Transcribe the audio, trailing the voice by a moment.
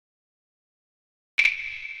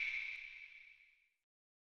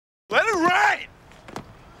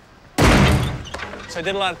So I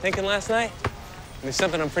did a lot of thinking last night, and there's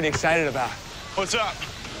something I'm pretty excited about. What's up?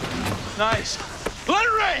 Nice. Let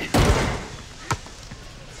it rain!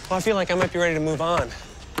 Well, I feel like I might be ready to move on.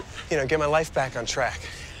 You know, get my life back on track.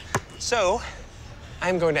 So,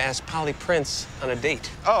 I'm going to ask Polly Prince on a date.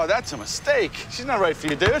 Oh, that's a mistake. She's not right for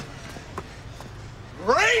you, dude.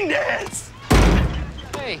 Rain dance!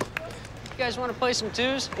 Hey, you guys want to play some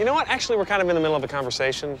twos? You know what? Actually, we're kind of in the middle of a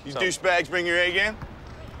conversation. You douchebags bring your A game?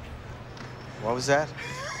 What was that?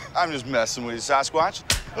 I'm just messing with you, Sasquatch.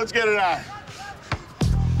 Let's get it on.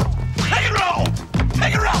 Take it roll!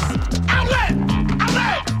 Take it roll! Outlet!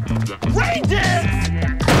 Outlet! Rain dance!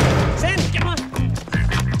 Sandy, come on!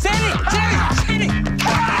 Sandy! Sandy! Sandy! I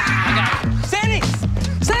got it. Sandy!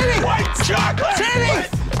 Sandy! White chocolate! Sandy!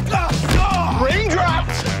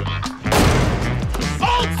 Raindrops!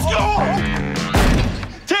 Old school!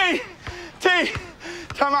 T!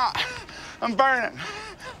 Time out. I'm burning.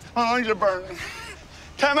 My lungs are burning.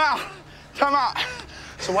 Time out. Time out.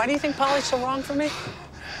 So why do you think Polly's so wrong for me?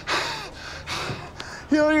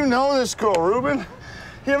 You don't even know this girl, Reuben.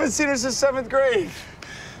 You haven't seen her since 7th grade.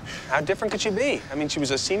 How different could she be? I mean, she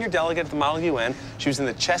was a senior delegate at the Model UN. She was in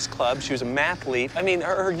the chess club. She was a mathlete. I mean,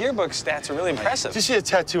 her yearbook stats are really impressive. Did you see a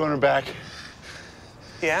tattoo on her back?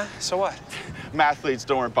 Yeah, so what? Mathletes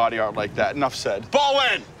don't wear body art like that. Enough said. Ball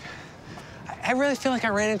in! I really feel like I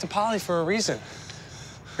ran into Polly for a reason.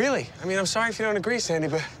 Really. I mean, I'm sorry if you don't agree, Sandy,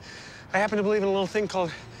 but I happen to believe in a little thing called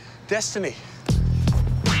destiny.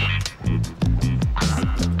 You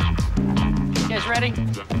guys ready?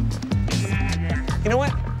 You know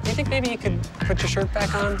what? Do you think maybe you could put your shirt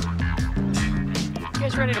back on? You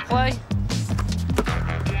guys ready to play?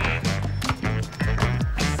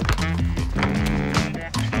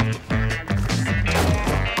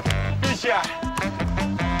 Good shot.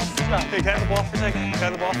 Hey, can I have the ball for a second? Can I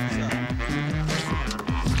have the ball?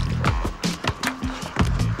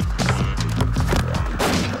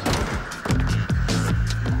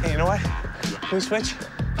 Hey, you know what? Can we switch?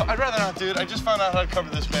 I'd rather not, dude. I just found out how to cover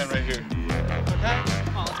this man right here. Okay?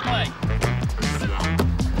 Come on, let's play.